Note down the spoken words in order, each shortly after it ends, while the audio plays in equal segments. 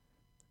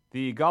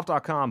The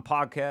Golf.com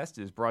podcast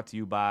is brought to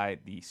you by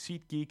the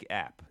SeatGeek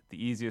app,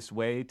 the easiest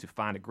way to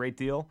find a great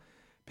deal,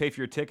 pay for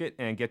your ticket,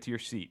 and get to your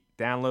seat.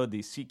 Download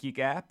the SeatGeek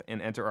app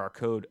and enter our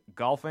code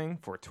GOLFING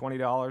for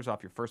 $20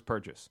 off your first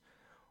purchase.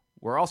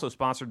 We're also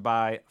sponsored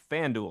by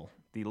FanDuel,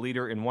 the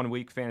leader in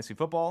one-week fantasy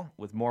football,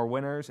 with more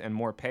winners and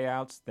more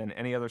payouts than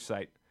any other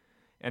site.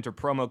 Enter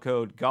promo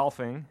code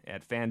GOLFING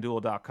at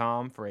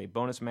FanDuel.com for a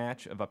bonus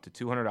match of up to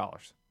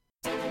 $200.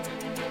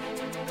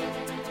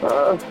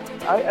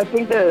 I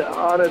think that,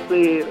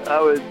 honestly,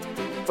 I was,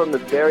 from the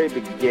very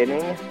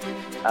beginning,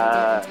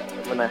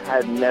 when I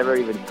had never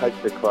even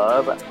touched the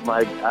club,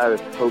 I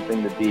was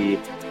hoping to be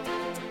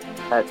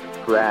at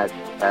scratch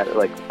at,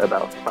 like,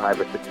 about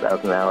 5,000 or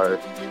 6,000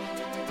 hours.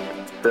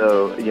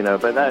 So,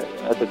 but that,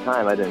 at the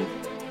time, I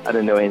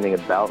didn't know anything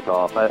about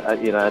golf. I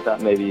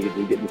thought maybe you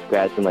could get to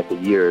scratch in, like, a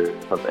year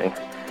or something.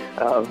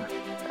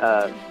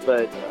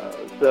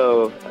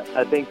 So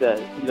I think that,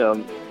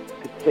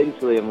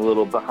 potentially I'm a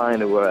little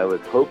behind where I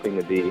was hoping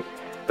to be,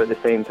 but at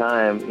the same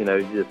time, you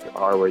just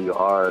are where you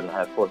are and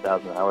have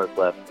 4,000 hours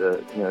left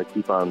to,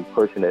 keep on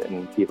pushing it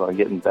and keep on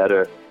getting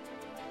better.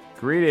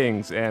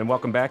 Greetings and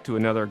welcome back to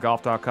another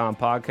Golf.com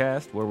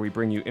podcast where we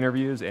bring you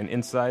interviews and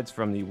insights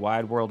from the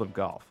wide world of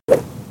golf.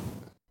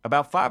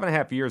 About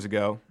 5.5 years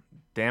ago,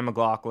 Dan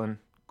McLaughlin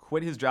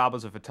quit his job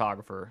as a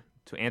photographer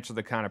to answer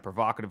the kind of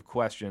provocative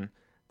question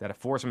that a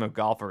foursome of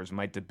golfers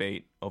might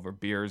debate over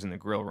beers in the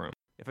grill room.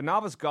 If a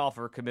novice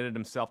golfer committed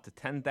himself to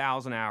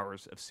 10,000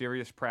 hours of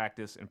serious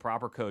practice and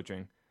proper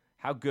coaching,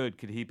 how good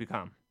could he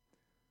become?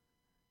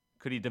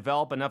 Could he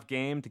develop enough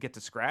game to get to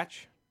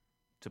scratch?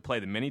 To play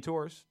the mini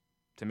tours?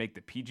 To make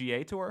the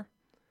PGA Tour?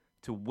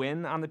 To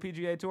win on the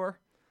PGA Tour?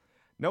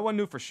 No one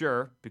knew for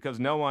sure because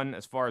no one,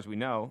 as far as we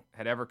know,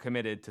 had ever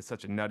committed to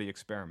such a nutty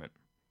experiment.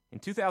 In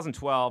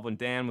 2012, when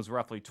Dan was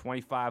roughly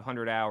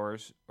 2,500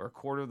 hours, or a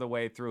quarter of the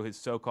way through his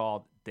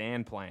so-called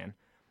Dan plan,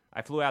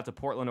 I flew out to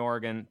Portland,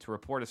 Oregon to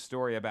report a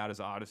story about his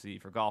odyssey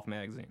for Golf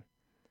Magazine.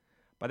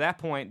 By that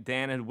point,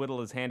 Dan had whittled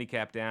his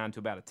handicap down to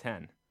about a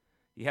 10.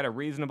 He had a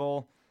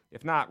reasonable,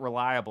 if not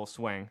reliable,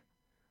 swing.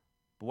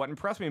 But what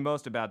impressed me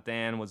most about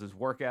Dan was his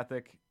work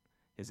ethic,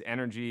 his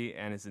energy,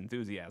 and his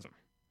enthusiasm.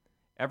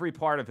 Every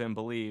part of him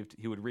believed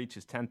he would reach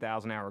his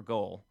 10,000-hour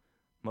goal,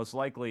 most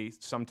likely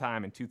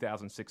sometime in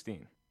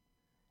 2016.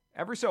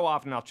 Every so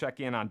often, I'll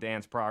check in on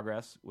Dan's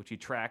progress, which he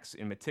tracks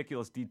in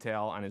meticulous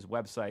detail on his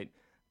website,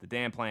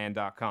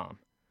 thedanplan.com.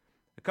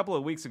 A couple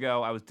of weeks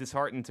ago, I was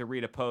disheartened to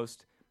read a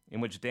post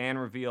in which Dan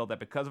revealed that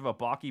because of a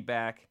balky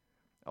back,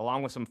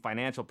 along with some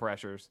financial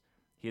pressures,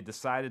 he had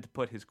decided to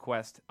put his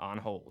quest on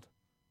hold,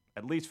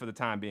 at least for the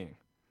time being.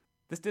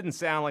 This didn't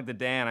sound like the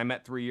Dan I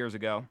met 3 years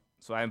ago,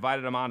 so I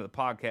invited him onto the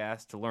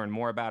podcast to learn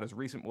more about his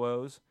recent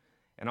woes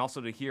and also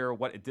to hear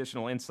what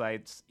additional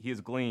insights he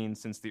has gleaned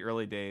since the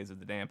early days of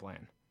the Dan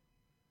Plan.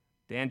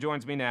 Dan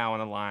joins me now on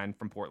the line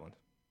from Portland.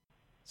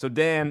 So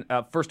Dan,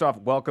 first off,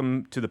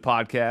 welcome to the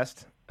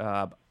podcast.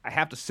 I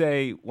have to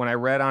say, when I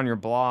read on your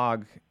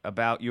blog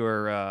about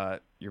your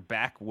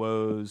back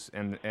woes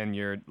and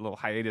your little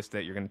hiatus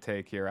that you're going to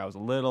take here, I was a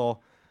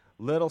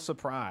little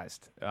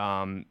surprised.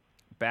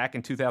 Back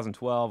in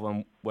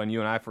 2012, when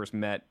you and I first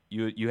met,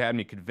 you had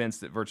me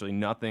convinced that virtually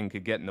nothing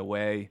could get in the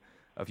way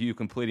of you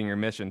completing your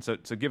mission. So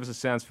give us a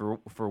sense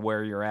for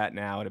where you're at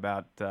now at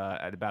about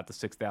the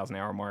 6,000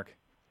 hour mark.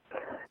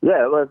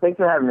 Yeah, well, thanks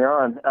for having me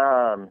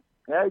on.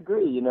 I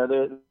agree.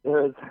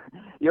 You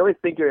always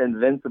think you're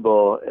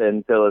invincible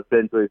until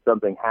essentially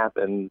something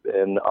happens,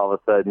 and all of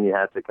a sudden you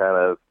have to kind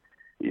of,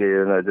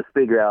 just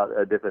figure out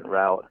a different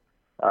route.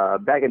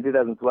 Back in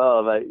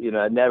 2012, I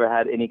never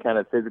had any kind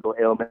of physical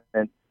ailment,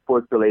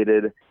 sports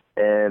related,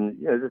 and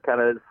just kind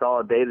of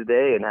saw day to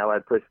day and how I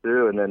pushed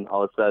through, and then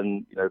all of a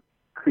sudden,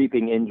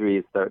 creeping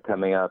injuries start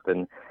coming up,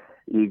 and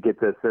you get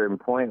to a certain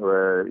point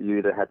where you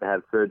either have to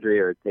have surgery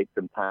or take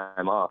some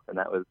time off, and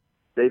that was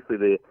basically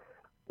the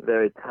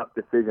very tough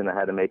decision I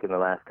had to make in the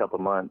last couple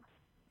months.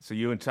 So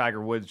you and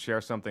Tiger Woods share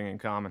something in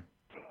common.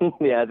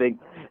 Yeah, I think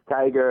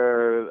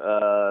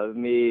Tiger,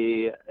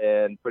 me,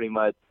 and pretty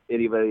much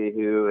anybody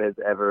who has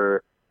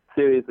ever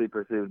seriously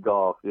pursued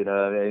golf,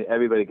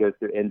 everybody goes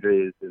through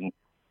injuries, and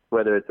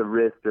whether it's a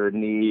wrist or a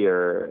knee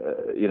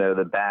or,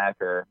 the back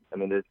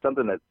there's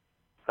something that's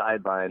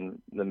sidelined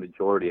the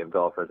majority of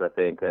golfers, I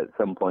think, at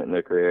some point in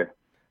their career.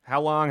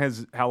 How long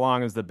has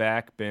the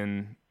back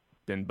been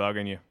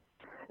bugging you?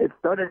 It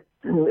started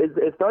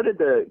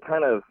to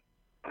kind of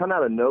come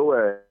out of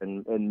nowhere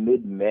in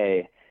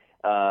mid-May.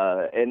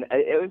 And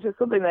it was just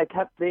something that I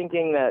kept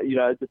thinking that,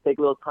 I'd just take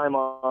a little time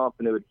off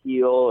and it would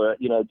heal, or,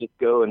 just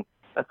go. And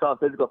I saw a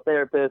physical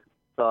therapist,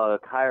 saw a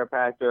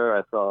chiropractor,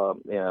 I saw,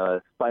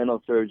 a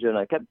spinal surgeon.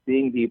 I kept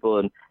seeing people,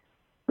 and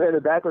man,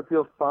 the back would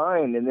feel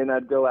fine. And then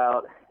I'd go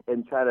out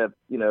and try to,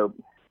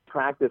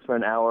 practice for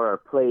an hour or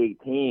play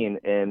 18,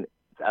 and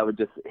I would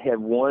just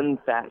have one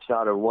fat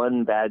shot or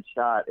one bad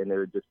shot, and they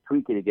would just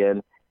tweak it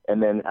again,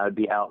 and then I would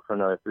be out for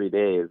another 3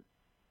 days.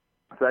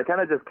 So I kind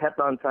of just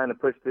kept on trying to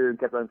push through,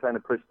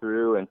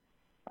 and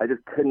I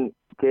just couldn't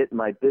get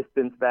my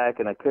distance back,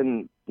 and I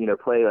couldn't,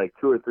 play like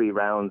 2 or 3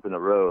 rounds in a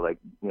row, like,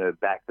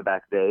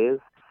 back-to-back days.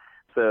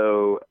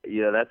 So,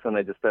 that's when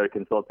I just started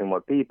consulting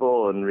more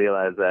people and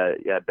realized that,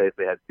 I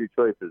basically had 2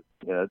 choices.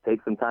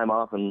 Take some time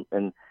off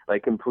and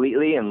like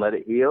completely and let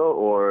it heal,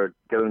 or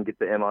go and get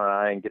the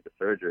MRI and get the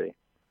surgery.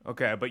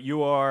 Okay, but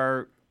you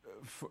are,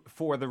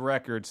 for the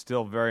record,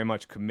 still very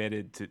much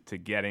committed to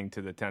getting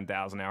to the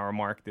 10,000-hour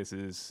mark. This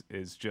is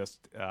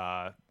just,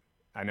 I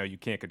know you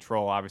can't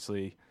control,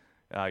 obviously,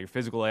 your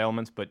physical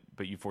ailments, but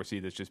you foresee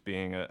this just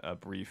being a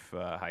brief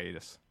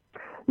hiatus.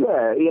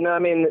 Yeah,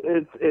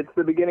 it's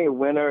the beginning of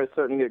winter. It's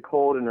starting to get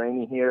cold and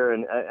rainy here,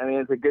 and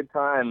it's a good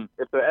time,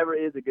 if there ever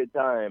is a good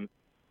time,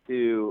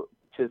 to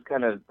just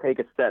kind of take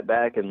a step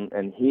back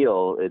and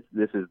heal.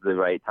 This is the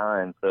right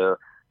time. So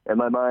in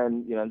my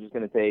mind, I'm just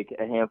going to take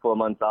a handful of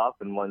months off,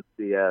 and once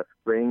the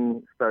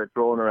spring starts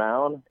rolling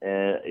around,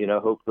 and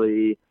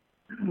hopefully,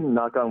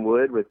 knock on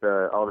wood, with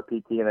all the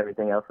PT and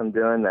everything else I'm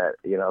doing, that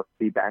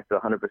be back to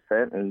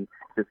 100% and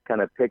just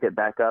kind of pick it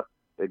back up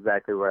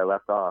exactly where I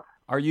left off.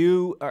 Are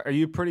you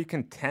pretty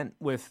content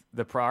with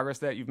the progress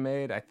that you've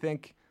made? I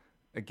think,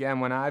 again,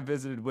 when I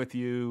visited with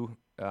you,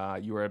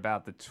 you were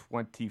about the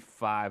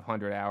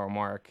 2,500-hour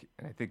mark,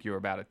 and I think you were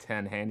about a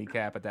 10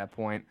 handicap at that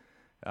point.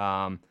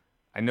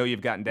 I know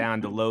you've gotten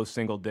down to low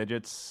single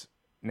digits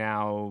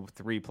now,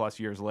 3+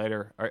 years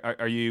later.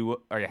 Are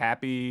you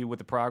happy with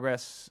the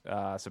progress?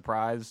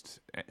 Surprised,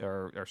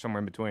 or somewhere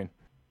in between?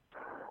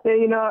 Yeah,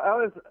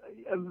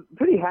 I'm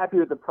pretty happy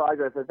with the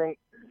progress. I think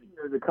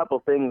there's a couple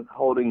things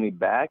holding me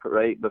back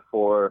right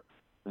before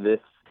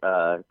this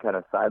kind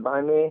of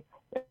sidelined me,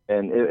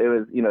 and it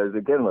was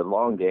again a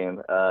long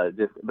game.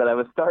 But I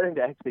was starting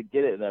to actually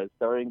get it, and I was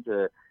starting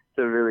to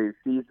really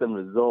see some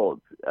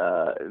results.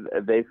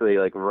 Basically,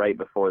 like right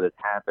before this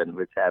happened,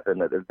 which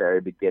happened at the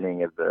very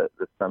beginning of the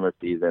summer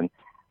season.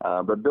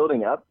 But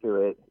building up to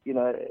it,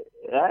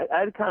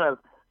 I'd kind of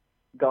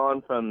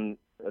gone from,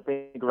 I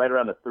think, right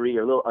around a 3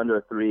 or a little under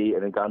a 3,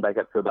 and then gone back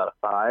up to about a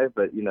 5.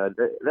 But,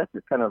 that's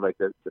just kind of like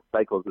the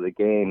cycles of the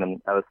game.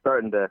 And I was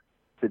starting to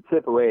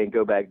tip away and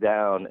go back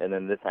down, and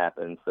then this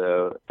happened.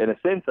 So in a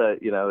sense, I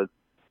was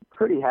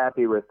pretty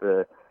happy with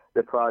the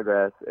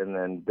progress, and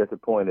then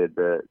disappointed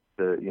to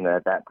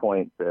at that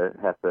point to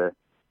have to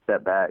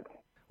step back.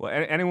 Well,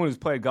 anyone who's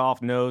played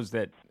golf knows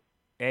that,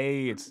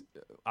 it's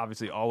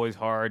obviously always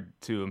hard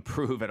to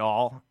improve at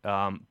all.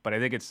 But I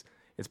think it's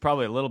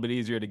probably a little bit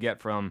easier to get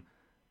from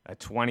a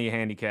 20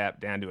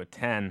 handicap down to a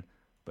 10,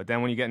 but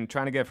then when you're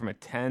trying to get from a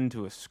 10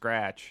 to a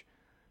scratch,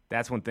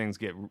 that's when things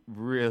get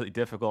really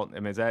difficult. I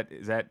mean, is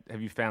that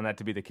have you found that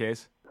to be the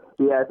case?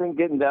 Yeah, I think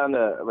getting down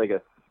to like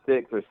a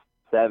 6 or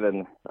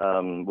 7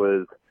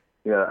 was,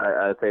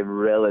 I'd say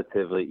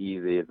relatively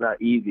easy. It's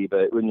not easy,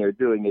 but when you're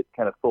doing it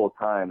kind of full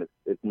time,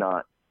 it's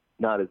not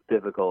as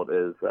difficult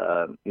as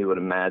you would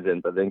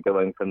imagine. But then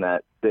going from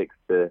that 6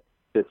 to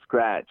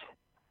scratch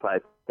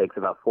probably takes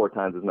about 4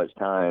 times as much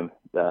time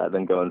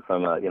than going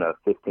from a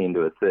 15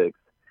 to a 6.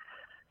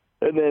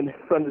 And then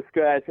from the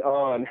scratch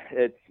on,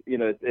 it's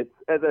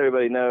as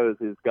everybody knows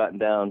who's gotten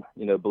down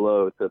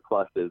below to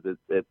plushes.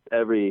 It's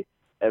every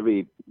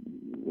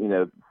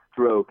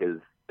stroke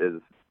is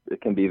it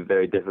can be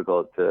very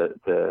difficult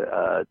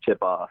to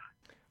chip off.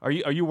 Are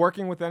you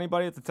working with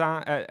anybody at the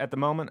time at the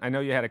moment? I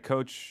know you had a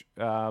coach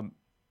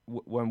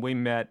when we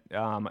met.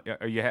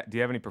 Do you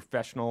have any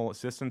professional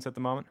assistants at the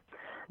moment?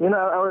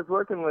 I was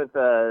working with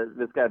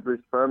this guy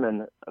Bruce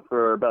Furman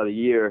for about a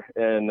year,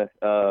 and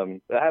I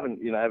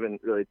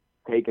haven't really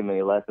taken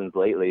many lessons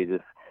lately,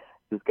 just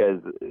because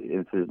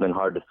it's been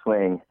hard to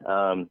swing.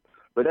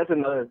 But that's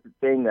another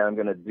thing that I'm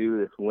going to do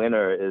this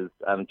winter is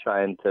I'm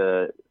trying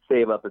to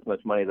save up as much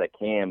money as I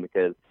can,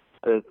 because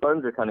the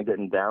funds are kind of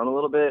getting down a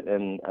little bit,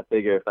 and I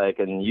figure if I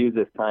can use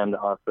this time to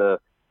also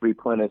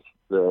replenish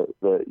the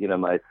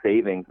my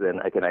savings, then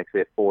I can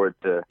actually afford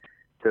to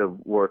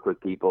work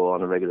with people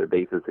on a regular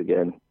basis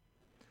again.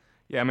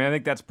 Yeah, I mean, I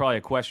think that's probably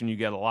a question you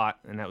get a lot,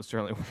 and that was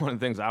certainly one of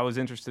the things I was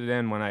interested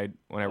in when I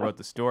wrote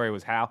the story,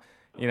 was how,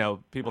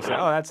 people say,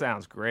 oh, that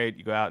sounds great,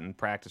 you go out and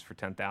practice for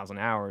 10,000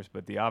 hours,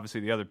 but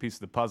obviously the other piece of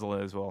the puzzle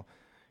is, well,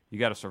 you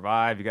got to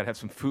survive, you got to have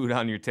some food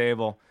on your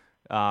table.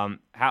 How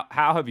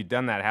have you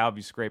done that? How have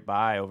you scraped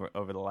by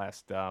over the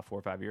last 4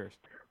 or 5 years?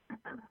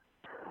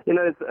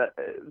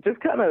 It's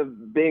just kind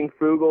of being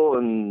frugal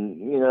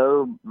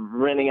and,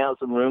 renting out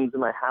some rooms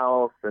in my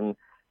house and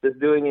just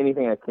doing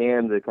anything I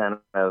can to kind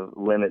of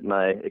limit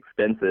my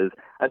expenses.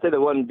 I'd say the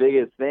one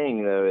biggest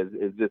thing, though,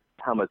 is just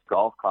how much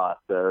golf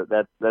costs. So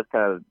that's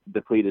kind of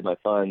depleted my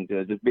funds.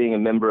 Just being a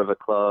member of a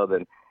club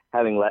and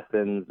having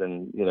lessons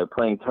and,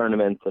 playing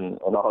tournaments and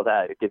all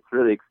that, it gets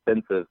really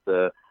expensive.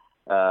 So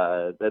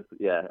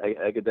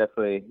I could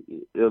definitely,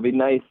 it'll be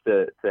nice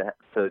to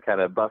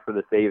kind of buffer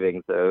the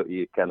savings so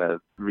you kind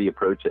of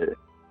reapproach it.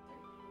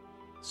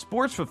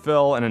 Sports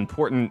fulfill an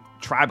important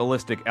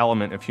tribalistic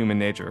element of human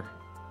nature.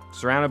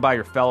 Surrounded by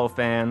your fellow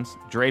fans,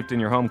 draped in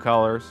your home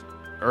colors,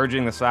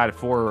 urging the side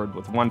forward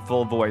with one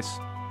full voice,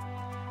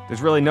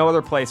 there's really no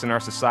other place in our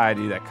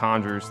society that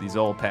conjures these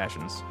old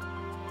passions.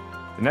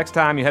 The next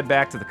time you head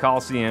back to the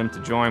Coliseum to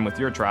join with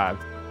your tribe,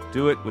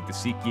 Do it with the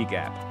SeatGeek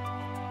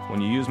app. When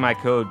you use my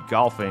code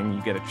GOLFING,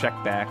 you get a check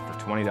back for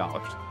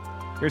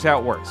 $20. Here's how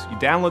it works. You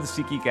download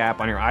the SeatGeek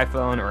app on your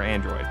iPhone or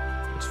Android.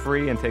 It's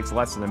free and takes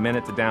less than a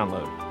minute to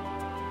download.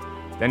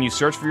 Then you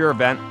search for your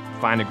event,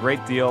 find a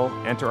great deal,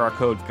 enter our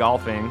code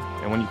GOLFING,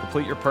 and when you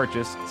complete your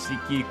purchase,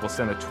 SeatGeek will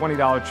send a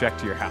 $20 check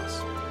to your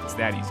house. It's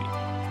that easy.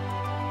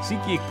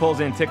 SeatGeek pulls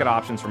in ticket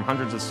options from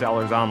hundreds of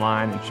sellers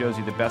online and shows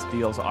you the best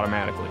deals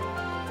automatically.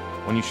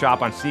 When you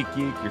shop on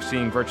SeatGeek, you're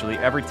seeing virtually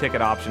every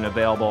ticket option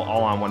available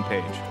all on one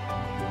page.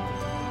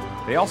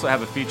 They also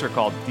have a feature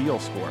called Deal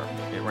Score.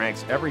 It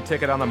ranks every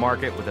ticket on the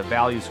market with a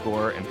value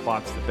score and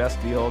plots the best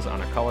deals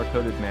on a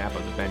color-coded map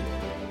of the venue.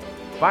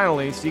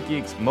 Finally,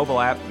 SeatGeek's mobile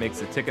app makes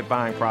the ticket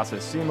buying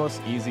process seamless,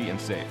 easy, and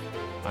safe.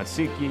 On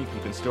SeatGeek,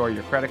 you can store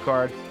your credit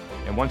card,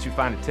 and once you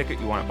find a ticket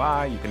you want to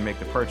buy, you can make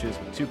the purchase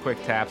with 2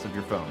 quick taps of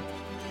your phone.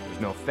 There's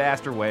no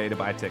faster way to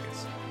buy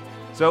tickets.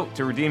 So,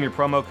 to redeem your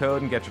promo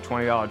code and get your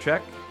 $20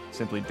 check,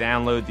 simply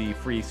download the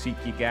free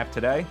SeatGeek app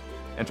today,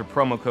 enter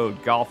promo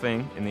code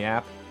GOLFING in the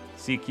app.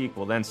 SeatGeek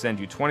will then send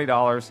you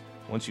 $20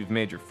 once you've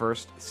made your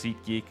first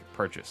SeatGeek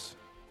purchase.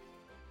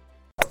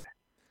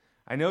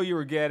 I know you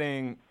were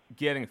getting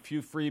a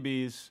few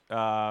freebies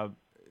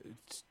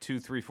 2,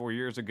 3, 4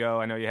 years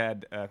ago. I know you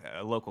had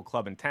a local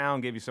club in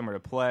town, gave you somewhere to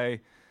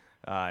play.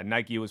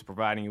 Nike was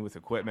providing you with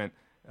equipment.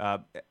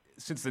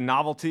 Since the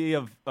novelty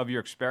of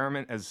your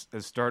experiment has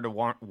started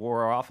to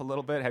wore off a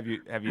little bit, have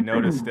you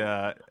noticed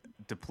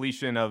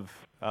depletion of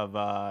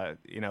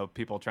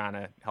people trying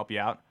to help you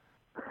out?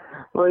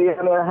 Well, yeah,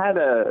 I mean,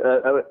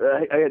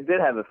 I did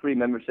have a free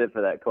membership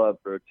for that club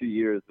for 2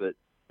 years, but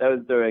that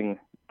was during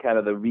kind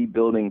of the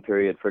rebuilding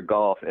period for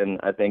golf, and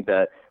I think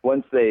that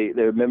once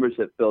their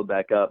membership filled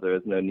back up, there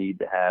was no need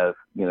to have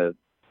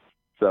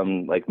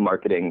some like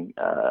marketing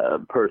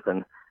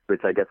person,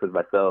 which I guess was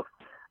myself.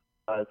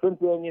 Since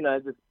then, I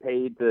just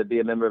paid to be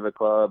a member of a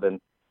club and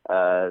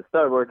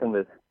started working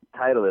with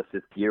Titleist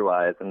just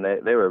gear-wise, and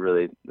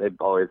they've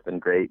always been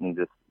great and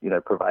just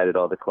provided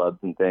all the clubs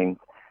and things.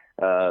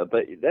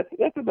 But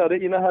that's about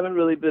it. I haven't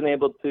really been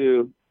able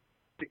to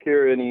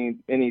secure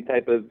any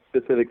type of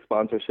specific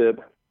sponsorship.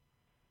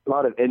 A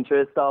lot of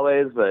interest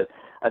always, but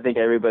I think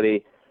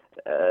everybody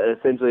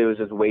essentially was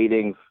just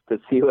waiting to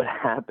see what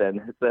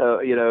happened. So,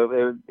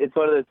 it's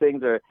one of those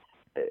things where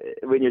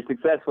when you're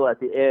successful at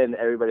the end,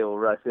 everybody will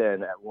rush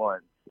in at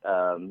once.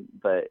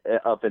 But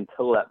up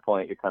until that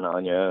point, you're kind of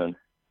on your own.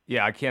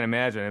 Yeah, I can't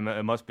imagine.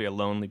 It must be a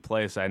lonely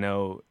place. I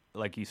know,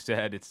 like you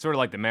said, it's sort of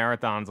like the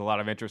marathons. A lot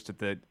of interest at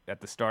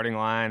the starting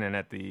line and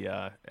at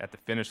the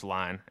finish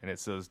line, and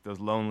it's those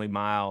lonely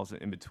miles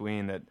in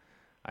between that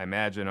I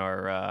imagine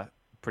are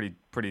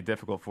pretty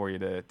difficult for you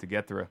to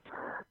get through.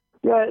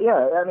 Yeah.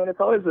 I mean, it's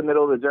always the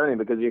middle of the journey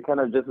because you're kind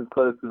of just as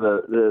close to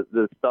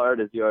the start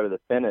as you are to the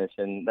finish,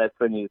 and that's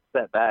when you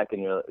step back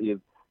and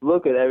you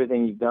look at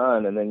everything you've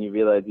done, and then you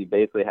realize you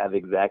basically have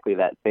exactly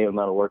that same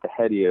amount of work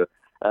ahead of you.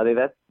 I think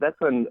that's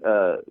when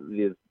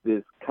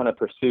these kind of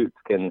pursuits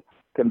can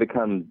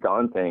become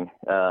daunting,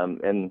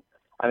 and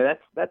I mean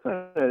that's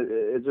when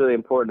it's really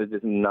important to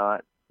just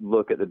not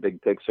look at the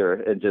big picture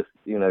and just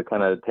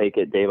kind of take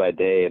it day by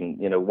day and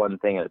one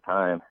thing at a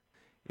time.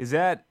 Is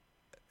that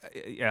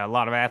a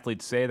lot of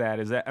athletes say that?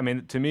 Is that, I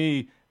mean, to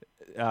me,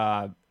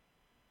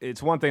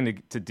 it's one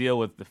thing to deal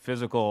with the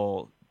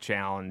physical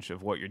challenge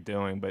of what you're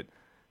doing, but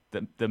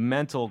the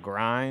mental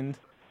grind,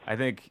 I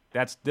think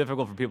that's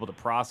difficult for people to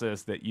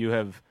process, that you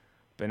have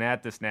been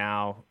at this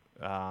now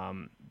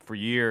for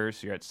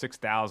years. You're at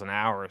 6,000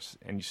 hours,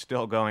 and you're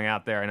still going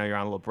out there. I know you're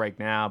on a little break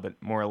now,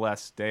 but more or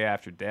less day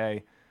after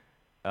day.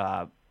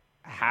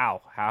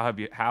 How have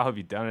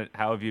you done it?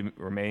 How have you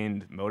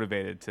remained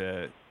motivated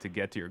to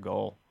get to your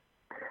goal?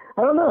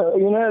 I don't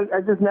know.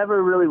 I just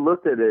never really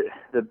looked at it,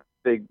 the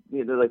big,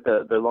 like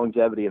the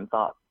longevity and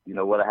thought,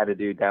 what I had to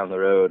do down the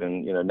road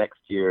and, next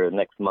year and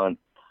next month.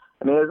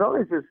 I mean, there's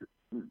always just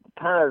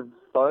kind of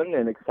fun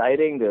and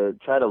exciting to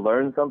try to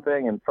learn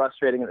something and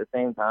frustrating at the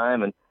same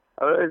time. And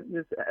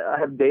I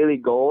have daily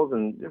goals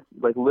and just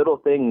like little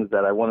things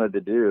that I wanted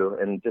to do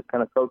and just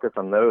kind of focus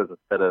on those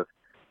instead of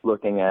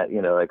looking at,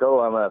 like, oh,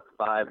 I'm a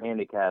 5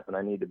 handicap and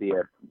I need to be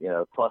a,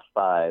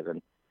 +5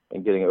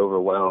 and getting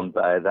overwhelmed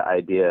by the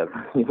idea of,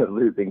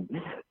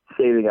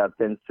 shaving out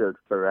 10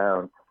 strokes per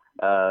round.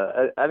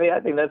 I mean, I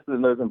think that's the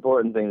most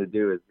important thing to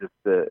do, is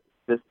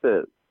just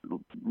to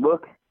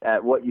look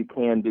at what you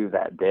can do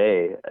that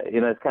day.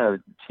 It's kind of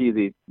a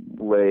cheesy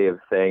way of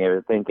saying it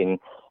or thinking,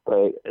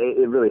 but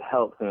it really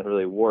helps and it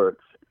really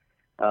works.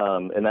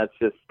 And that's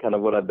just kind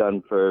of what I've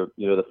done for,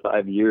 the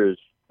 5 years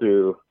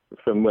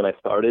from when I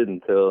started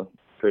until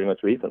pretty much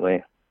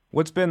recently.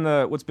 What's been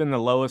the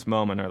lowest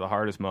moment or the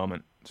hardest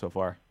moment so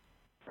far?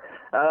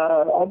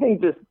 I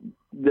think just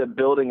the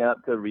building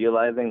up to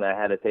realizing that I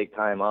had to take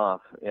time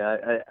off.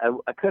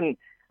 I couldn't.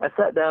 I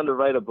sat down to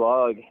write a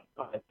blog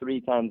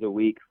 3 times a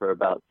week for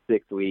about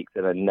 6 weeks,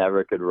 and I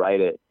never could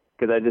write it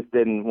because I just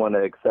didn't want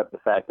to accept the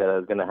fact that I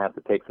was going to have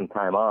to take some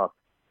time off.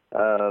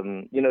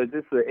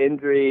 Just the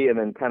injury and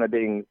then kind of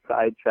being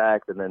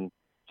sidetracked and then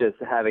just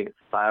having it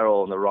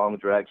spiral in the wrong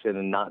direction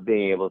and not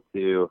being able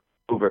to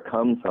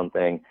overcome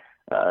something.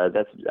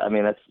 That's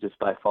just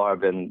by far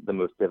been the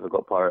most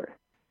difficult part.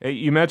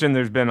 You mentioned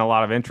there's been a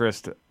lot of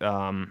interest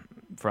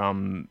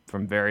from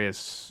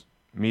various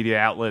media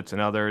outlets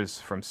and others,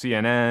 from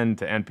CNN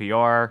to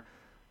NPR,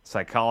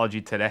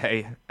 Psychology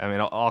Today. I mean,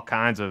 all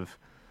kinds of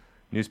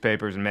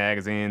newspapers and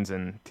magazines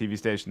and TV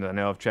stations I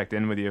know have checked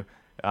in with you.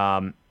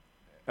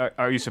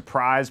 Are you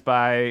surprised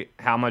by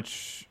how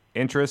much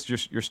interest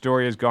your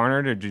story has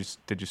garnered, or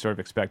did you sort of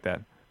expect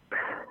that?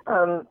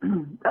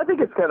 I think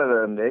it's kind of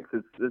a mix.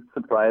 It's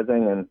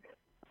surprising, and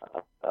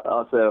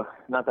also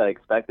not that I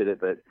expected it,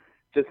 but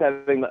just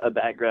having a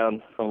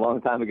background from a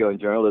long time ago in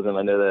journalism,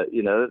 I know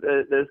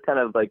that, there's kind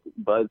of like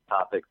buzz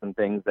topics and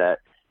things that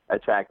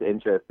attract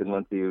interest. And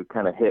once you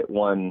kind of hit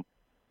one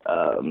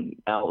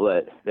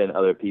outlet, then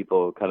other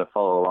people kind of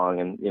follow along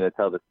and,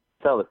 tell the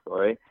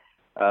story.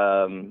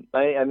 I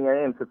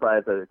am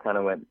surprised that it kind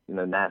of went,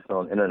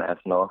 national and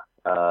international.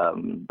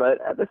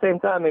 But at the same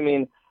time,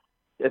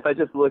 if I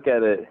just look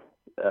at it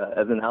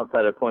as an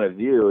outsider point of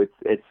view,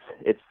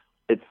 it's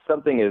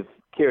something of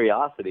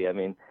curiosity.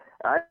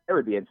 I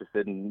would be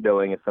interested in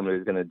knowing if somebody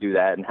was going to do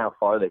that and how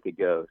far they could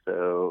go.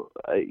 So,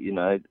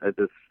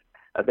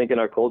 I think in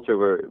our culture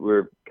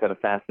we're kind of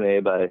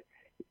fascinated by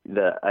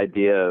the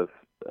idea of,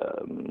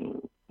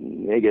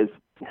 I guess,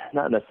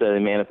 not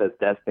necessarily manifest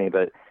destiny,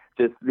 but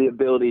just the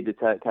ability to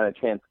kind of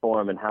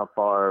transform and how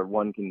far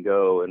one can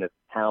go, and if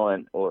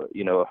talent or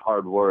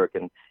hard work,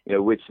 and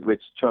which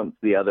trumps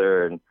the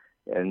other,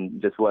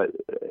 and just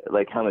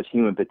how much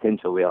human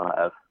potential we all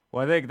have.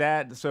 Well, I think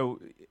that's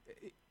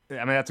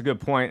a good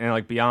point.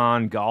 And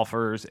beyond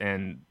golfers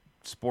and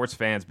sports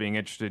fans being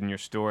interested in your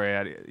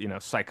story,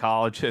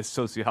 psychologists,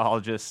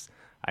 sociologists,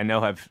 I know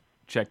have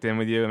checked in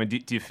with you.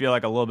 Do you feel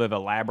like a little bit of a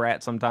lab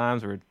rat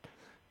sometimes, where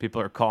people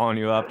are calling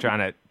you up,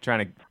 trying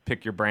to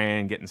pick your brain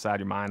and get inside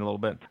your mind a little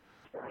bit?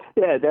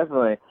 Yeah,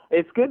 definitely.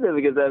 It's good though,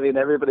 because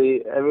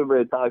everybody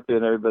I talk to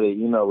and everybody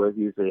email with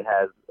usually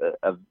has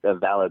a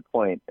valid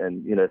point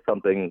and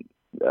something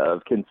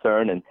of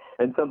concern and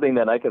something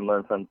that I can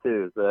learn from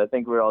too. So I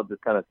think we're all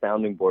just kind of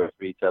sounding boards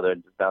for each other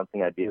and just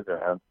bouncing ideas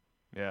around.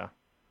 Yeah.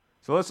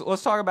 So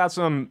let's talk about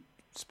some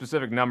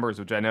specific numbers,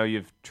 which I know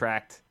you've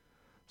tracked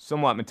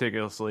somewhat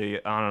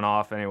meticulously on and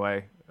off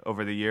anyway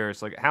over the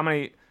years. Do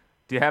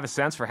you have a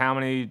sense for how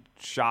many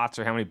shots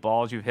or how many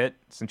balls you've hit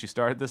since you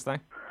started this thing?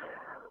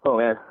 Oh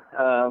man,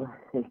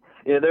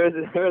 there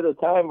was a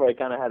time where I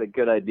kind of had a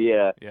good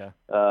idea. Yeah.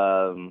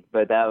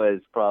 But that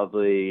was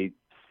probably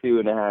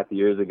 2.5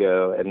 years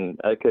ago, and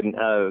I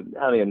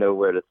don't even know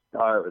where to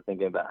start with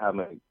thinking about how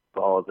many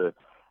balls or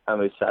how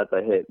many shots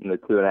I hit in the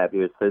 2.5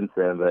 years since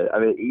then. But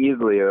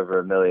easily over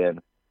 1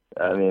 million.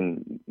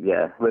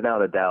 Yeah,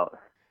 without a doubt.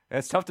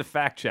 It's tough to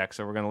fact check,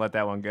 so we're going to let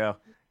that one go.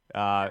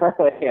 Yeah.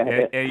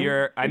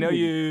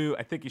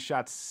 I think you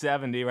shot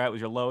 70, right? Was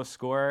your lowest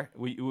score?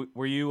 Were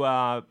you,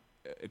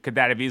 could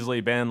that have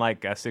easily been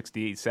like a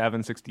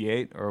 67,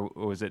 68, or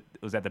was that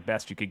the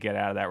best you could get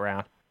out of that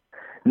round?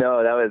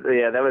 No, that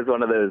was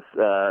one of those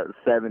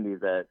 70s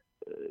that,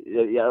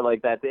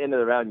 at the end of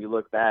the round, you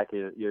look back,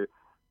 you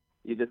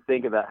just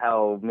think about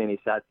how many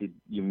shots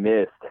you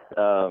missed,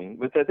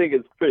 which I think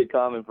is pretty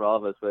common for all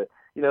of us. But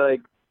I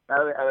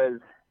was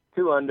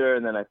 2 under,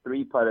 and then I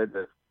 3-putted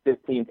the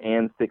 15th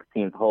and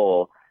 16th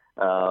hole,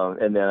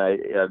 and then I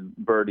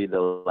birdied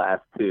the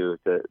last 2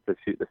 to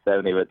shoot the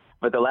 70.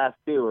 But the last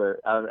 2 were,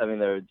 they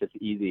were just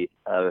easy.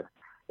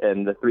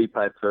 And the 3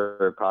 putts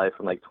were probably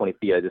from 20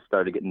 feet. I just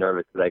started getting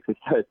nervous because I actually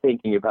started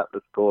thinking about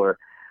the score.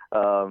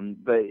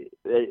 But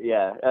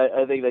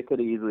I think that could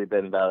have easily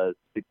been about a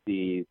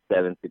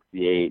 67,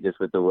 68, just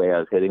with the way I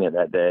was hitting it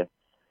that day.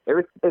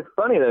 It's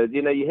funny though,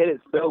 you hit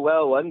it so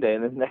well one day,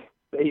 and then the next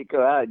day you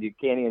go out and you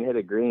can't even hit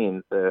a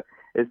green. So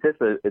it's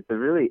a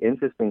really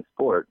interesting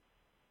sport.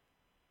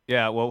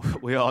 Yeah, well,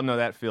 we all know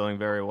that feeling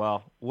very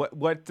well.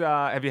 What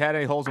have you had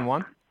any holes in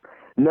one?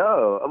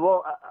 No,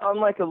 well, on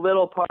a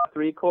little par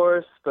 3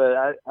 course, but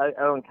I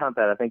don't count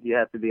that. I think you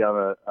have to be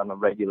on a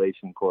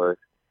regulation course.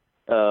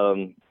 We've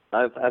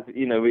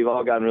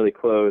all gotten really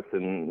close,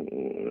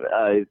 and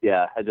I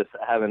just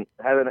haven't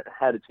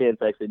had a chance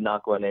to actually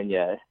knock one in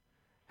yet.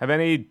 Have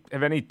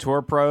any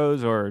tour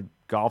pros or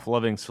golf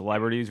loving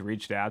celebrities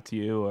reached out to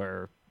you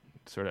or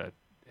sort of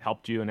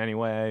helped you in any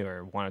way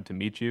or wanted to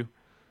meet you?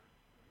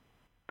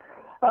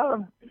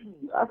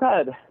 I've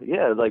had,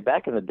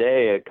 back in the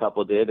day, a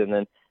couple did, and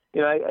then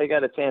I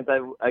got a chance.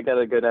 I got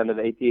to go down to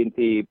the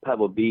AT&T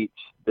Pebble Beach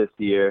this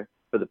year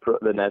for the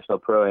National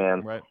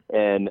Pro-Am, right.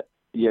 And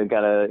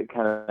got to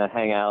kind of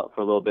hang out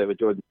for a little bit with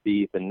Jordan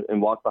Spieth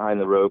and walk behind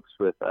the ropes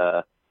with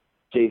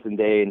Jason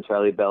Day and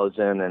Charlie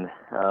Belgian, and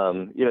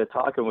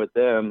talking with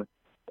them.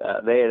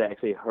 They had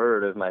actually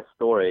heard of my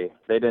story.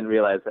 They didn't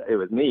realize that it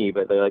was me,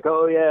 but they're like,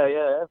 "Oh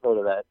yeah, I've heard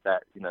of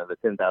that the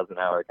 10,000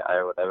 hour guy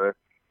or whatever."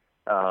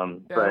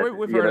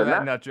 We've heard of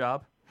that nut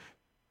job.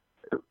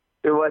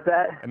 What's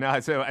that? No, I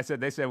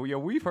said. They said, "Well,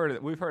 we've heard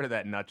of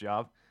that nut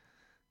job."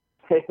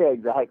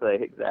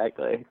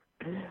 Exactly.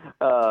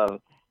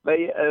 But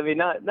I mean,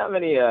 not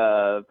many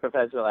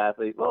professional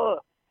athletes. Well,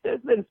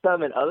 there's been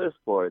some in other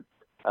sports,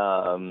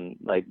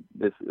 like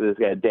this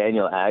guy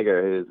Daniel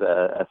Agger, who's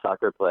a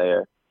soccer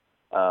player.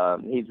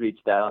 He's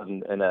reached out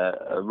in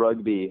a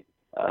rugby.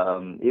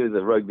 He was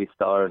a rugby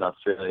star in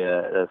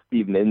Australia.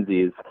 Steve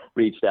Menzies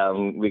reached out,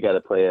 and we got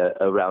to play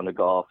a round of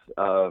golf.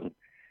 So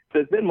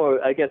it's been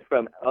more, I guess,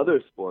 from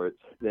other sports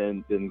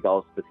than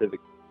golf specific.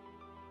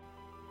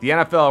 The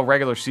NFL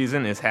regular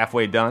season is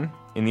halfway done.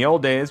 In the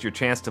old days, your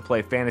chance to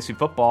play fantasy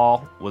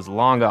football was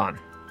long gone.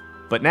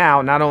 But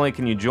now, not only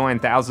can you join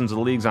thousands of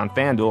leagues on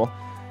FanDuel,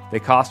 they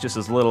cost just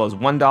as little as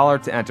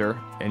 $1 to enter,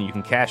 and you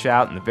can cash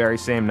out in the very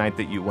same night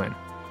that you win.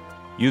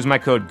 Use my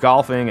code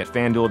GOLFING at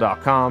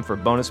FanDuel.com for a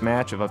bonus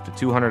match of up to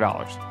 $200.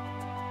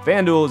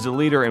 FanDuel is a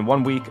leader in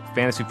one-week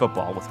fantasy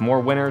football with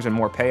more winners and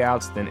more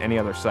payouts than any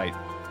other site.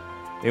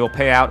 They will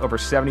pay out over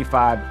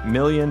 $75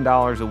 million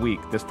a week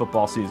this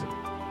football season.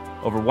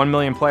 Over 1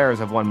 million players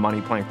have won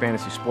money playing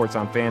fantasy sports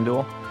on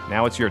FanDuel.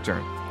 Now it's your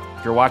turn.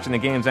 If you're watching the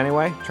games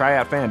anyway, try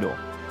out FanDuel.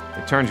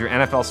 It turns your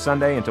NFL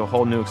Sunday into a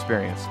whole new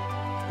experience.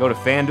 Go to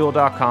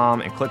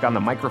FanDuel.com and click on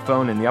the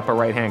microphone in the upper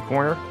right-hand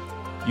corner.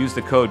 Use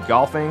the code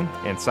GOLFING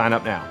and sign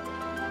up now.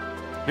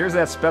 Here's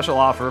that special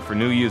offer for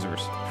new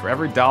users. For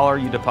every dollar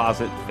you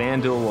deposit,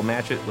 FanDuel will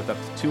match it with up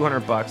to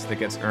 $200 that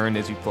gets earned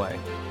as you play.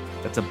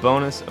 That's a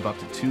bonus of up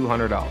to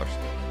 $200.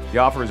 The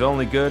offer is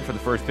only good for the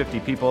first 50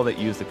 people that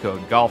use the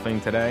code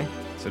GOLFING today,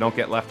 so don't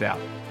get left out.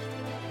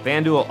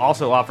 FanDuel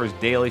also offers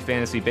daily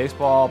fantasy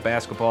baseball,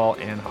 basketball,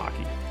 and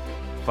hockey.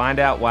 Find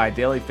out why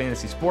daily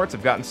fantasy sports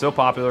have gotten so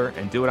popular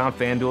and do it on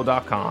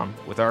FanDuel.com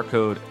with our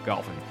code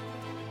GOLFING.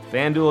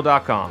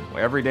 FanDuel.com,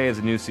 where every day is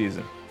a new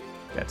season.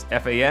 That's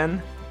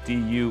FanDuel.com.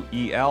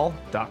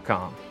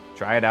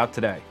 Try it out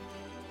today.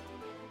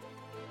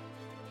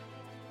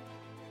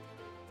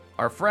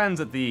 Our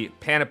friends at the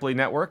Panoply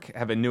Network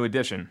have a new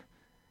edition,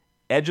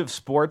 Edge of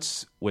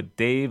Sports with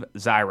Dave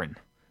Zirin,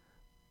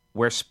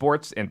 where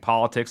sports and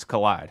politics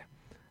collide.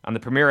 On the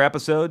premiere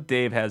episode,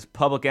 Dave has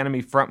Public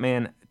Enemy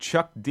frontman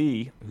Chuck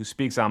D, who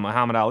speaks on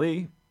Muhammad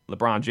Ali,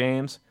 LeBron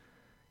James,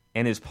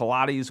 and his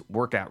Pilates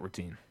workout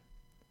routine.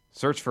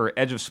 Search for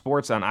Edge of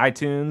Sports on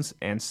iTunes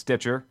and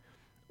Stitcher,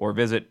 or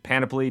visit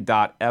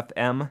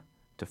panoply.fm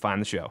to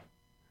find the show.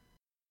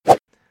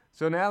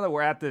 So now that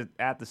we're at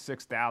the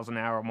 6,000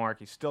 hour mark,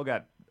 you still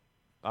got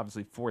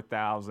obviously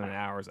 4,000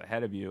 hours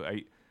ahead of you.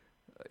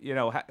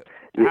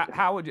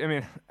 How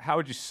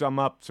would you sum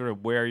up sort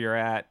of where you're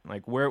at?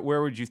 Like where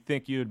would you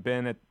think you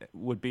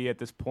would be at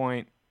this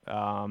point,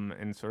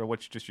 and sort of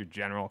what's just your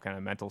general kind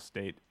of mental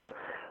state?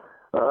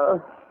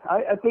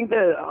 I think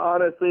that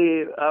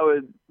honestly, I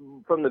would,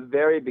 from the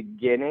very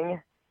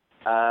beginning,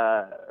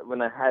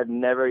 when I had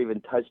never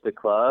even touched a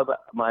club,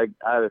 I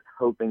was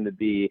hoping to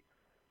be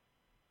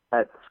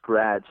at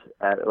scratch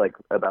at like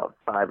about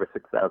 5,000 or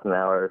 6,000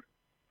 hours.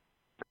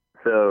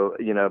 So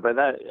but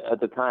that at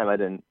the time I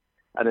didn't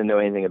know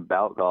anything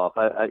about golf.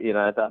 I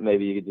thought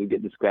maybe you could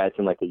get to scratch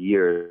in like a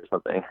year or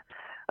something.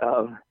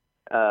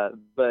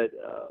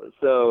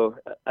 So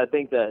I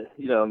think that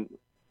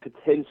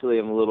potentially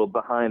I'm a little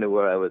behind of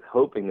where I was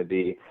hoping to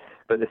be,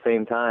 but at the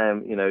same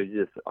time, you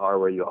just are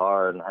where you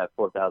are, and I have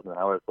 4,000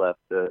 hours left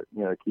to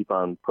keep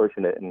on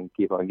pushing it and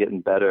keep on getting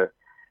better.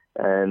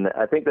 And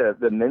I think that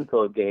the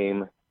mental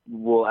game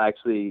will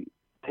actually,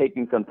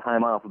 taking some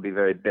time off will be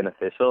very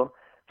beneficial,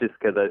 just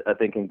because I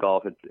think in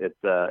golf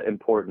it's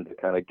important to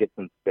kind of get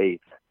some space.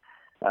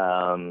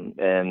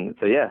 And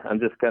so, yeah, I'm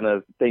just kind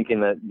of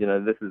thinking that,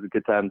 this is a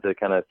good time to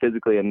kind of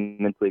physically and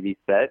mentally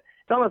reset.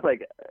 It's almost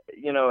like,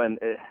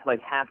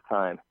 like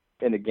halftime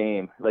in a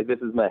game. Like,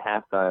 this is my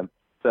halftime.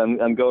 So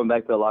I'm going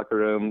back to the locker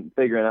room,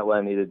 figuring out what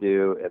I need to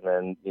do, and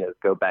then,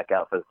 go back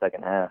out for the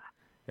second half.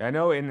 I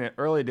know in the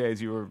early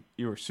days you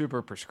were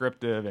super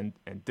prescriptive and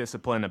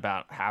disciplined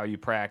about how you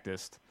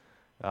practiced.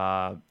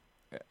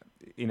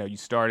 You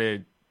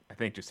started, I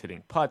think, just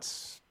hitting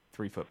putts,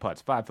 3-foot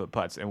putts, 5-foot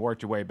putts, and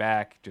worked your way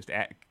back, just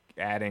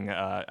adding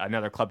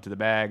another club to the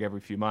bag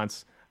every few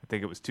months. I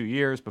think it was 2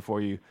 years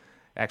before you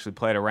actually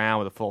played around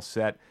with a full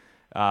set.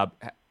 What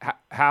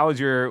is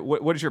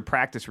your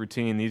practice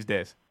routine these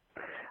days?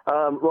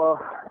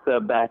 So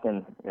back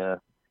in,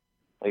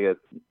 I guess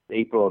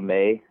April or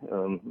May,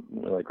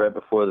 like right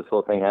before this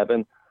whole thing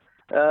happened,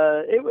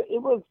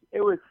 it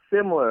was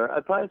similar. I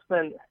probably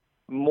spent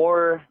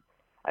more.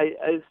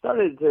 I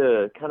started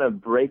to kind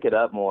of break it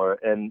up more,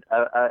 and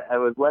I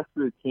was less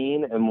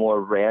routine and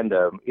more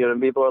random.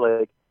 People are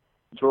like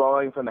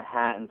drawing from a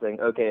hat and saying,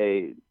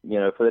 okay,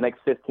 for the next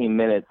 15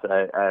 minutes,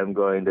 I'm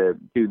going to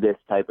do this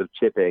type of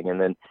chipping,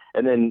 and then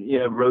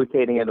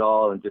rotating it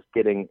all and just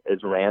getting as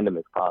random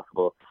as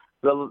possible.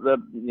 The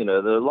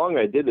longer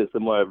I did this, the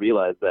more I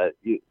realized that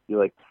you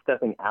like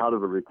stepping out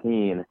of a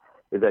routine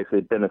is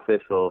actually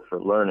beneficial for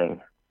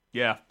learning.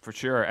 Yeah, for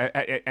sure.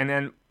 And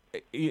then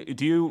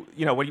do you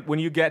when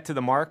you get to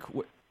the mark,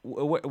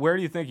 where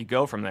do you think you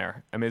go from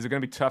there? I mean, is it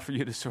going to be tough for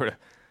you to sort of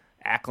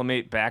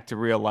acclimate back to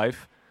real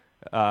life,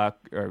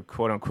 or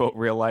quote unquote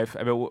real life?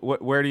 I mean,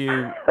 where do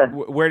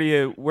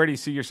you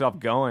see yourself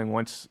going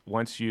once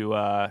you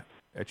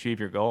achieve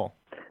your goal?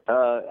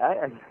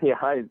 I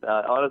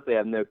honestly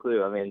have no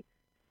clue. I mean,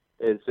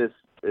 it's just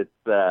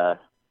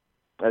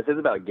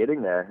about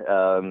getting there.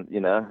 I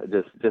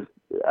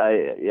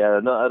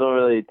don't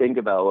really think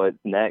about what's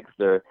next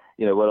or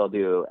what I'll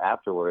do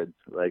afterwards.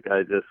 Like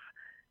I just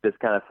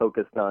kind of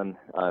focused on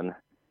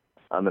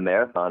the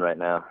marathon right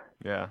now.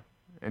 Yeah.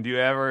 And do you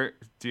ever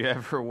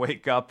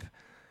wake up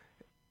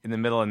in the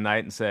middle of the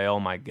night and say, "Oh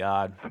my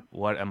God,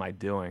 what am I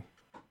doing?"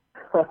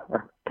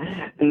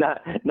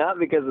 Not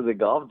because of the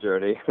golf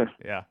journey.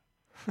 Yeah.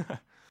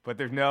 But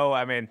there's no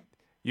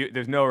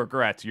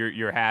regrets.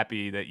 You're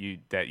happy that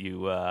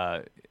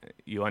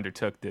you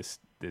undertook this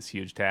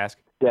huge task.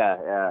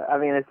 Yeah. I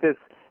mean,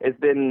 it's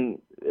been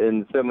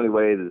in so many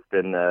ways. It's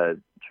been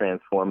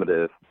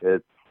transformative.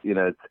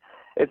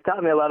 It's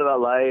taught me a lot about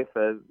life.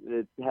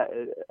 It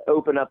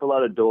opened up a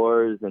lot of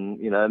doors,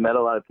 and I met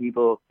a lot of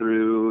people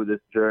through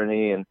this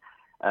journey, and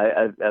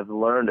I've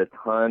learned a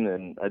ton.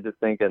 And I just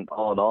think,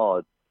 all in all,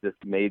 it's just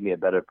made me a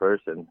better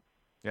person.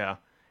 Yeah,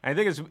 and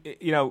I think it's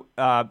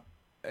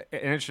an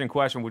interesting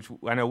question, which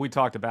I know we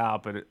talked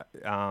about, but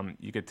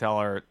you could tell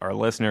our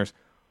listeners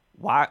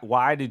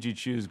why did you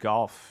choose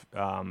golf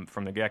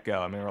from the get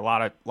go? I mean, there were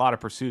a lot of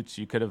pursuits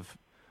you could have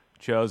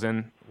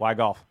chosen. Why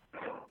golf?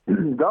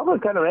 Golf was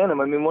kind of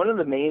random. I mean, one of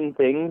the main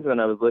things when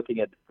I was looking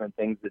at different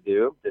things to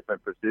do,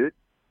 different pursuits,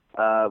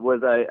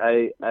 was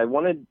I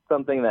wanted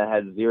something that I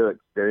had zero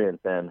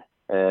experience in,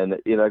 and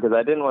because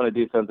I didn't want to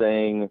do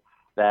something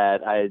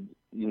that I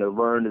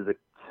learned as a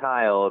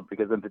child,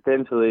 because then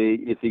potentially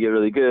if you get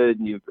really good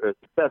and you are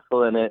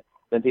successful in it,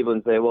 then people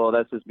can say, well,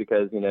 that's just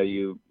because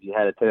you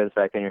had a tennis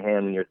racket in your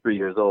hand when you're 3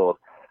 years old.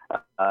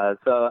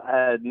 So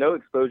I had no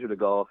exposure to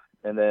golf,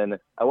 and then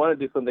I wanted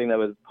to do something that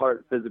was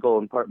part physical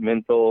and part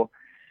mental.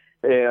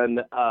 And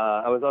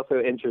I was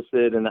also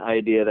interested in the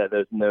idea that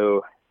there's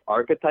no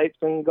archetypes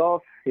in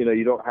golf.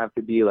 You don't have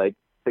to be like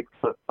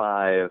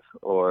 6'5"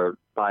 or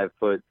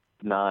 5'9".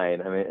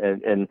 I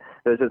mean, and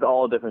there's just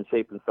all different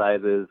shapes and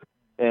sizes.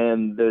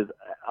 And there's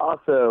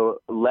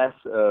also less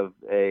of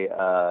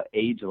a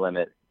age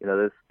limit.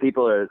 There's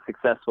people are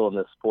successful in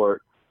this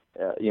sport,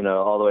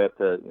 all the way up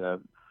to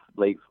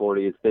late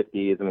 40s,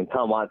 50s. I mean,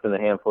 Tom Watson a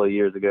handful of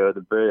years ago,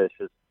 the British,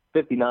 is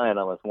 59,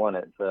 almost won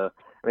it. So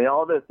I mean,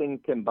 all those things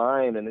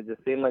combined, and it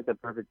just seemed like the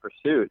perfect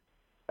pursuit.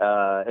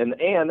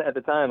 And at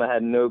the time, I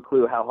had no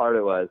clue how hard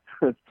it was.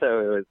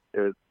 So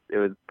it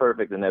was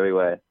perfect in every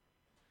way.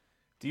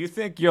 Do you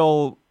think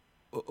you'll,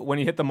 when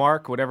you hit the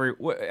mark,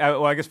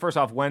 well, I guess first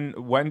off,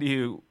 what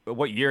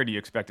year do you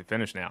expect to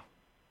finish now?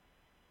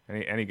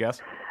 Any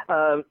guess?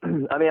 I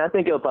mean, I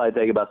think it'll probably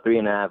take about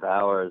 3.5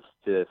 hours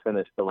to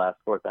finish the last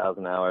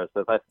 4,000 hours.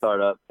 So if I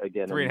start up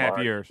again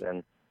 3.5 years.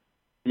 Then,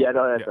 yeah,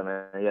 no, that's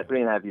yeah,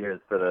 3.5 years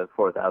for the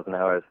 4,000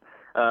 hours.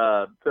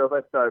 So if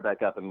I start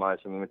back up in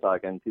March, I mean, we're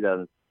talking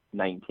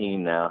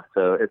 2019 now.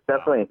 So it's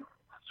definitely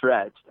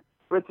stretched,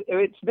 which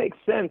makes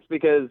sense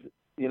because,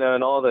 in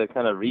all the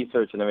kind of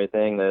research and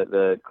everything,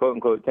 the quote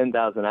unquote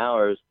 10,000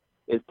 hours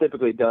is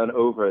typically done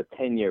over a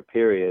 10-year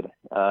period.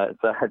 So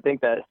I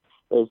think that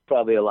there's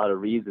probably a lot of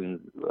reasons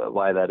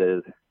why that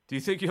is. Do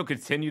you think you'll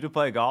continue to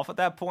play golf at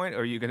that point, or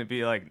are you going to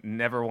be like,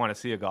 never want to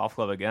see a golf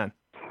club again?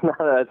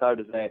 That's hard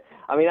to say.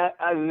 I mean,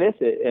 I miss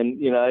it,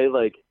 and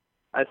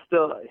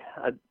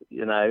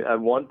I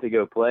want to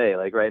go play.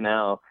 Like right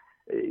now,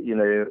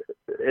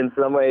 in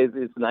some ways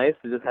it's nice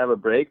to just have a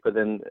break, but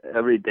then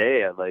every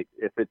day,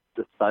 if it's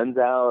the sun's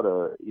out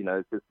or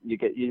it's just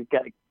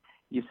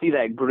you see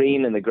that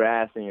green in the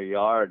grass in your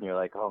yard, and you're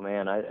like, oh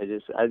man, I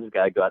just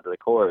gotta go out to the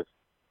course.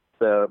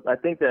 So I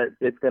think that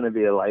it's going to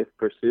be a life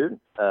pursuit,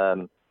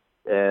 and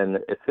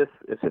it's just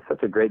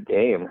such a great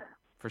game.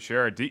 For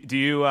sure. Do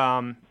you?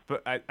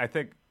 But I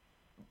think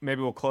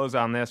maybe we'll close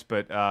on this.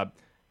 But for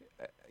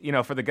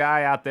the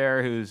guy out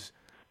there who's,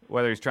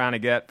 whether he's trying to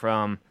get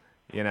from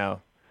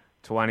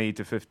 20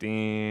 to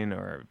 15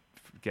 or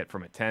get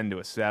from a 10 to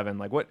a 7,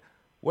 like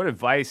what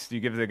advice do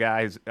you give the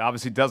guy who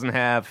obviously doesn't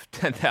have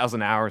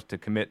 10,000 hours to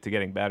commit to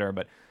getting better?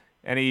 But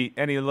any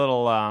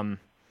little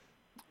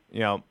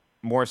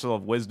morsel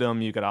of wisdom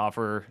you could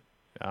offer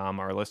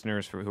our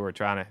listeners who are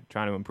trying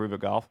to improve at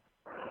golf?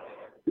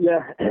 Yeah,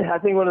 I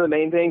think one of the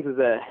main things is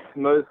that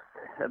most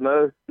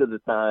of the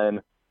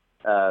time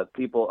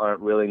people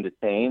aren't willing to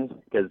change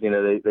because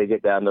they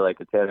get down to like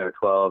a 10 or a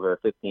 12 or a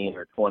 15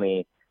 or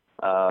 20,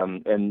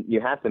 and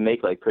you have to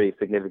make like pretty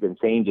significant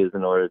changes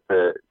in order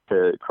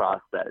to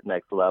cross that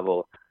next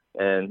level.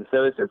 And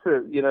so it's just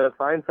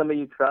find somebody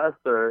you trust,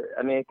 or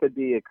I mean, it could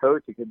be a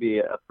coach, it could be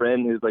a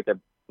friend who's like a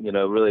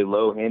really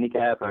low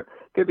handicap, or it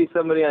could be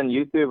somebody on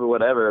YouTube or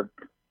whatever.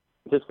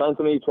 Just find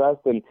somebody you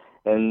trust and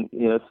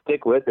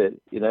stick with it.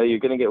 You're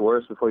going to get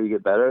worse before you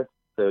get better.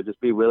 So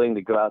just be willing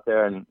to go out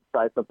there and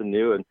try something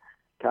new and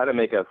kind of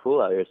make a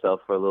fool out of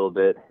yourself for a little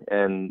bit.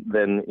 And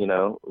then,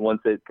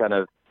 once it kind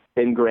of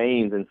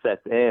ingrains and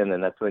sets in,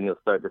 and that's when you'll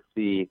start to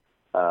see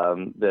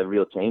the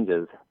real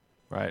changes.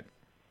 Right.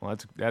 Well,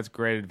 that's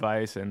great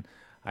advice. And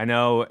I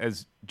know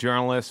as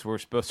journalists, we're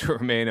supposed to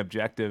remain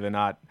objective and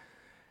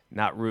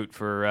not root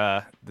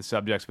for the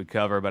subjects we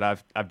cover, but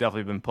I've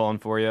definitely been pulling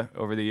for you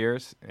over the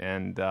years,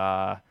 and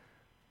I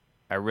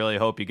really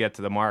hope you get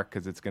to the mark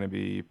because it's going to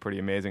be a pretty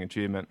amazing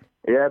achievement.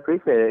 Yeah, I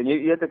appreciate it.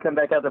 You have to come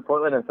back out to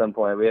Portland at some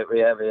point. We'll have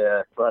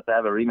to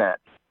have a rematch.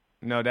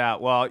 No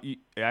doubt. Well,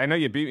 I know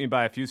you beat me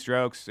by a few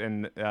strokes,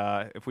 and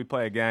if we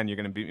play again, you're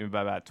going to beat me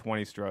by about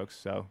 20 strokes.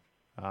 So,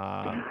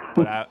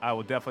 but I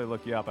will definitely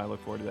look you up. I look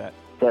forward to that.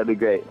 That'd be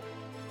great.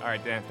 All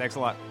right, Dan. Thanks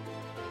a lot.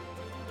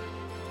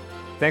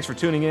 Thanks for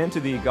tuning in to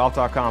the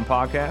Golf.com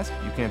podcast.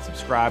 You can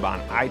subscribe on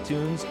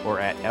iTunes or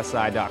at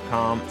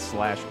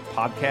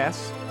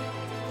si.com/podcasts.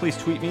 Please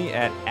tweet me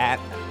at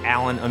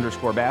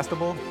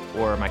Alan_Bastable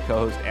or my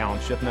co-host Alan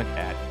Shipnuck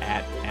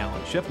at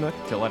Alan Shipnuck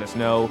to let us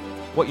know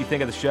what you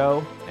think of the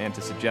show and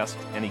to suggest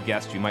any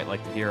guests you might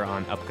like to hear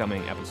on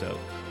upcoming episodes.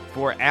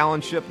 For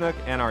Alan Shipnuck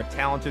and our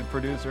talented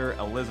producer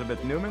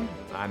Elizabeth Newman,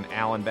 I'm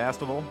Alan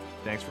Bastable.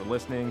 Thanks for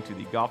listening to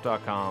the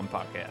Golf.com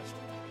podcast.